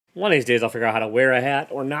One of these days I'll figure out how to wear a hat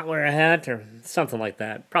or not wear a hat or something like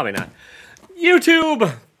that. Probably not.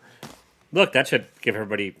 YouTube! Look, that should give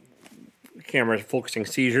everybody camera focusing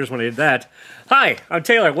seizures when I did that. Hi, I'm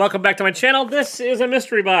Taylor. Welcome back to my channel. This is a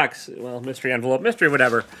mystery box. Well, mystery envelope, mystery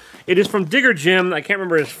whatever. It is from Diggerjim. I can't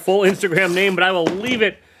remember his full Instagram name, but I will leave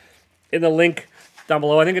it in the link down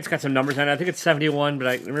below. I think it's got some numbers on it. I think it's 71,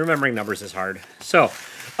 but remembering numbers is hard. So,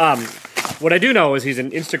 what I do know is he's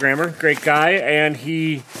an Instagrammer, great guy, and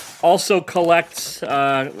he also collects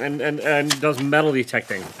and does metal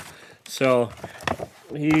detecting. So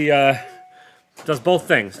he does both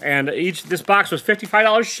things. And this box was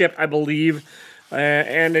 $55 shipped, I believe,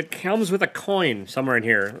 and it comes with a coin somewhere in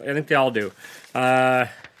here. I think they all do. Yeah.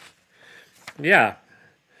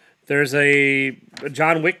 There's a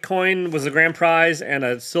John Wick coin was the grand prize, and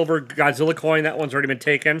a silver Godzilla coin. That one's already been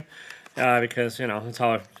taken because, you know, that's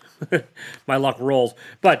how my luck rolls.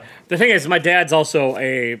 But the thing is, my dad's also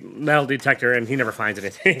a metal detector, and he never finds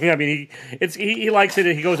anything. I mean, he likes it.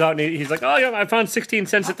 He goes out and he's like, oh, yeah, I found 16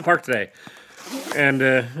 cents at the park today. And,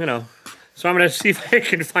 you know, so I'm going to see if I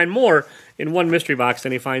can find more in one mystery box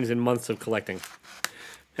than he finds in months of collecting.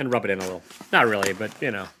 And rub it in a little. Not really, but,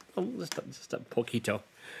 you know, just a poquito.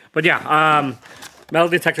 But yeah, metal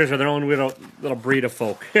detectors are their own little breed of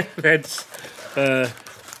folk.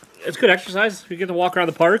 It's good exercise. You get to walk around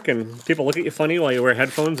the park and people look at you funny while you wear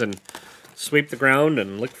headphones and sweep the ground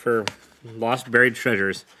and look for lost buried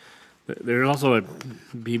treasures. There's also a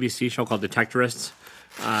BBC show called Detectorists.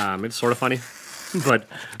 It's sort of funny, but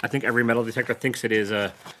I think every metal detector thinks it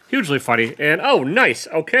is hugely funny. And oh, nice.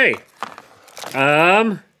 Okay.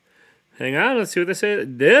 Hang on. Let's see what this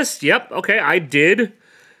is. This. Yep. Okay. I did.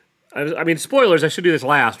 I mean, spoilers, I should do this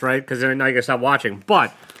last, right? Because then I can stop watching.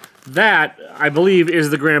 But that, I believe,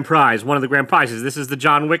 is the grand prize. One of the grand prizes. This is the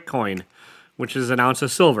John Wick coin, which is an ounce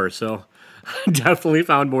of silver. So I definitely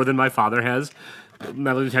found more than my father has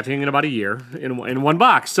metal detecting in about a year in one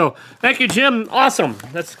box. So thank you, Jim. Awesome.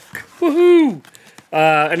 That's woohoo.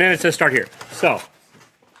 And then it says start here. So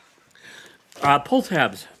pull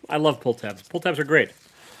tabs. I love pull tabs. Pull tabs are great.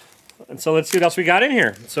 And so let's see what else we got in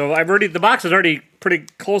here. So the box is already pretty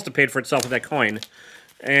close to paid for itself with that coin.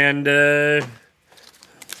 And,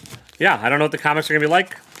 yeah, I don't know what the comics are going to be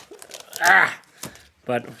like.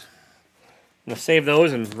 But I'm going to save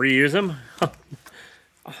those and reuse them.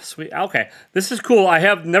 Oh, sweet. Okay, this is cool. I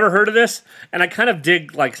have never heard of this, and I kind of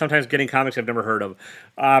dig, like, sometimes getting comics I've never heard of.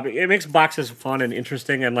 It makes boxes fun and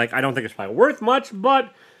interesting, and, like, I don't think it's probably worth much,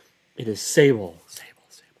 but it is Sable.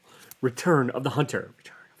 Return of the Hunter.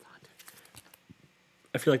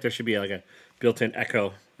 I feel like there should be like a built-in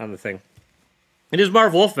echo on the thing. It is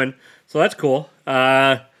Marv Wolfman, so that's cool.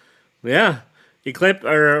 Yeah. Eclipse,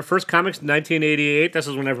 or first comics, 1988. This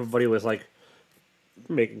is when everybody was like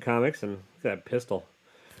making comics, and that pistol.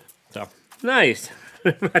 So nice.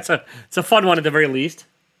 It's a fun one at the very least.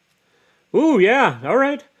 Ooh, yeah. All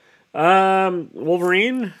right.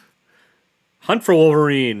 Wolverine. Hunt for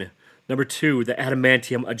Wolverine. Number 2, the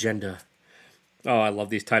Adamantium Agenda. Oh, I love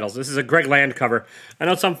these titles. This is a Greg Land cover. I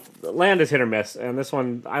know some Land is hit or miss, and this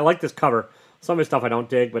one, I like this cover. Some of his stuff I don't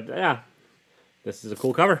dig, but yeah, this is a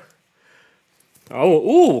cool cover.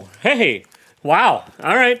 Oh, ooh, hey, wow,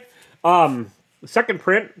 all right. Second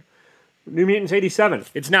print, New Mutants 87.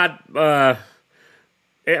 It's not, I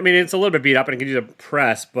mean, it's a little bit beat up and it can use a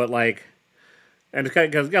press, but like, and it's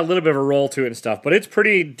got a little bit of a roll to it and stuff, but it's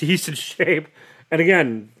pretty decent shape. And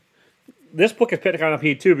again, this book is picking on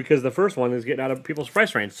P too because the first one is getting out of people's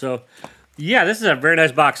price range. So, yeah, this is a very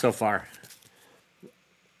nice box so far.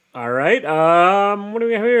 All right, what do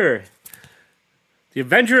we have here? The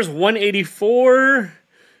Avengers 184.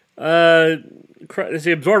 It's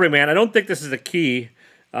the Absorbing Man. I don't think this is the key,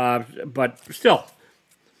 but still,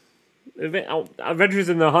 Avengers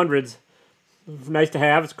in the hundreds. Nice to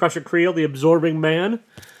have. It's Crusher Creel, the Absorbing Man.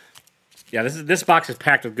 Yeah, this box is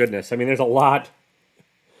packed with goodness. I mean, there's a lot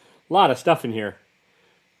of stuff in here.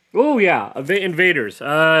 Oh, yeah. Invaders.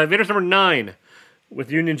 Invaders number 9 with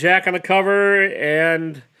Union Jack on the cover.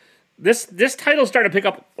 And this title's starting to pick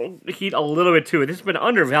up heat a little bit, too. This has been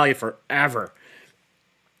undervalued forever.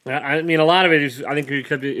 I mean, a lot of it is, I think,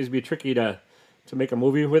 is be tricky to make a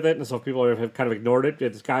movie with it. And so people have kind of ignored it.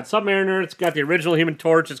 It's got Submariner. It's got the original Human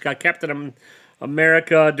Torch. It's got Captain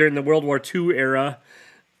America during the World War II era.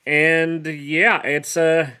 And, yeah, it's...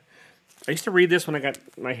 I used to read this when I got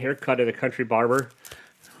my hair cut at a country barber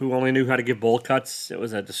who only knew how to give bowl cuts. It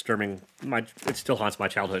was a disturbing... It still haunts my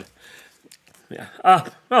childhood. Yeah.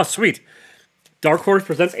 Oh, sweet. Dark Horse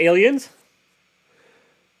presents Aliens.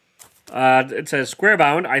 It says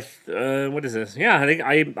Squarebound. What is this? Yeah, I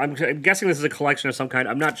think I'm guessing this is a collection of some kind.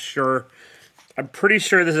 I'm not sure I'm pretty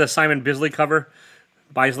sure this is a Simon Bisley cover.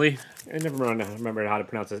 Bisley. I never remember how to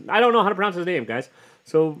pronounce it. I don't know how to pronounce his name, guys.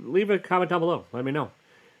 So leave a comment down below. Let me know.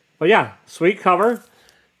 But yeah, sweet cover.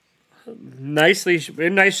 Nicely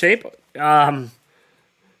in nice shape. All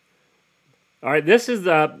right, this is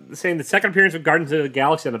saying the second appearance of Guardians of the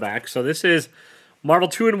Galaxy on the back. So this is Marvel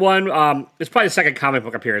 2-in-1. It's probably the second comic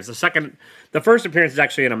book appearance. The first appearance is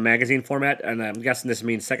actually in a magazine format, and I'm guessing this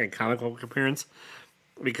means second comic book appearance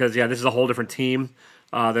because yeah, this is a whole different team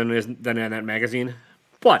than in that magazine.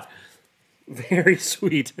 But very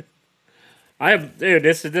sweet. Dude,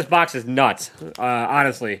 this box is nuts,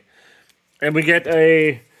 honestly. And we get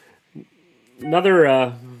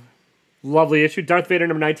another lovely issue, Darth Vader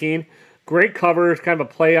number 19. Great cover, kind of a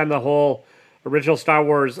play on the whole original Star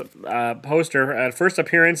Wars poster. First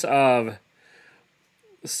appearance of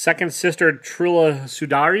second sister Trilla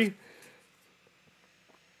Sudari.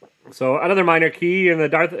 So another minor key in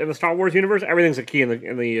the Star Wars universe. Everything's a key in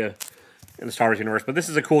the Star Wars universe, but this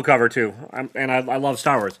is a cool cover too. I love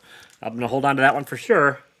Star Wars. I'm gonna hold on to that one for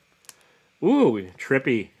sure. Ooh,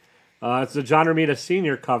 trippy. It's the John Romita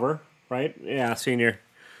Sr. cover, right? Yeah, Senior.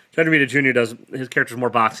 John Romita Jr. does his character's more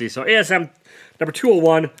boxy. So ASM number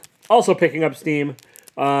 201, also picking up steam.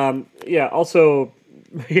 Yeah, also,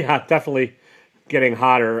 yeah, definitely getting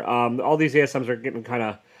hotter. All these ASMs are getting kind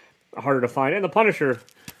of harder to find, and the Punisher,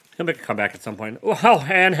 he'll make a comeback at some point. Wow,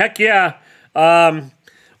 and heck yeah,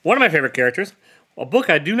 one of my favorite characters. A book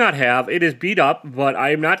I do not have. It is beat up, but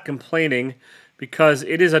I am not complaining because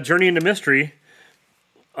it is a Journey into Mystery.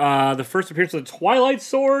 The first appearance of the Twilight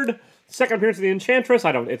Sword, second appearance of the Enchantress.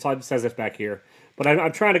 It says this back here, but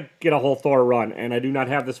I'm trying to get a whole Thor run, and I do not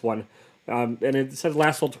have this one. And it says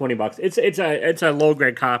last sold $20. It's a low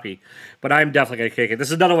grade copy, but I'm definitely gonna kick it. This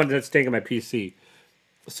is another one that's staying on my PC.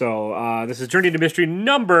 So this is Journey into Mystery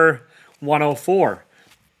number 104.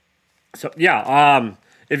 So yeah,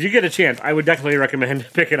 if you get a chance, I would definitely recommend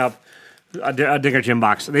picking up a Diggerjim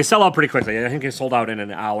box. They sell out pretty quickly. I think it sold out in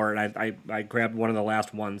an hour, and I grabbed one of the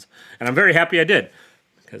last ones. And I'm very happy I did,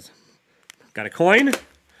 because got a coin.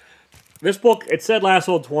 This book, it said last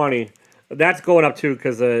sold 20. That's going up too,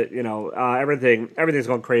 because everything's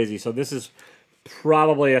going crazy. So this is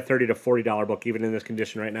probably a $30 to $40 book, even in this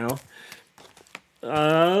condition right now.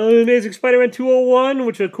 Amazing Spider-Man 201,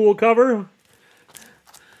 which is a cool cover.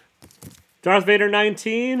 Darth Vader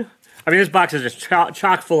 19. I mean, this box is just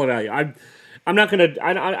chock full of value. I'm not gonna.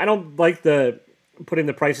 I don't like putting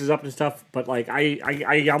the prices up and stuff, but like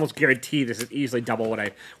I almost guarantee this is easily double what I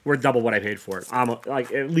paid for it.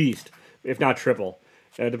 Like at least, if not triple,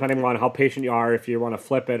 depending on how patient you are. If you want to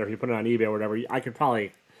flip it or if you put it on eBay or whatever, I could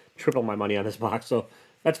probably triple my money on this box. So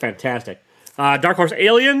that's fantastic. Dark Horse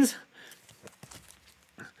Aliens.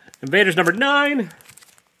 Invaders number 9.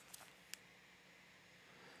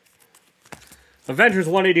 Avengers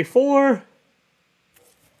 184.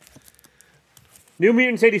 New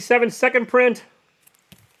Mutants 87, second print.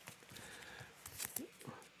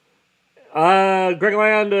 Greg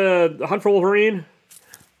Land, Hunt for Wolverine.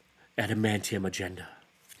 Adamantium Agenda.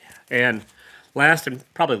 Yeah. And last and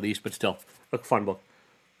probably least, but still, a fun book.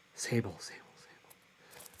 Sable.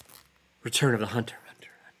 Return of the Hunter.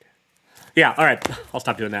 Yeah, all right. I'll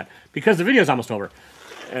stop doing that because the video's almost over.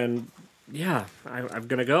 And yeah, I'm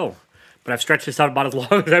going to go. But I've stretched this out about as long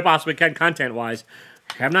as I possibly can content-wise.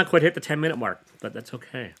 I have not quite hit the 10-minute mark, but that's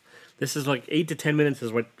okay. This is like 8 to 10 minutes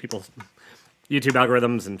is what people's YouTube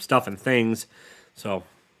algorithms and stuff and things. So,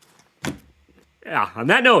 yeah, on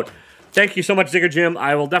that note, thank you so much, Diggerjim.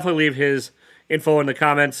 I will definitely leave his info in the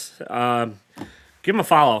comments. Give him a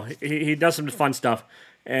follow. He does some fun stuff.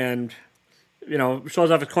 And, you know,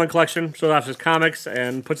 shows off his coin collection, shows off his comics,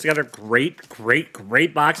 and puts together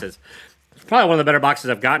great boxes. It's probably one of the better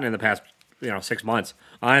boxes I've gotten in the past, 6 months,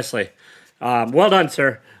 honestly. Well done,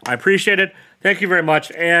 sir. I appreciate it. Thank you very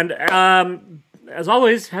much. And as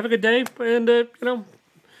always, have a good day. And,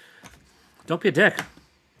 don't be a dick.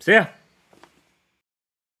 See ya.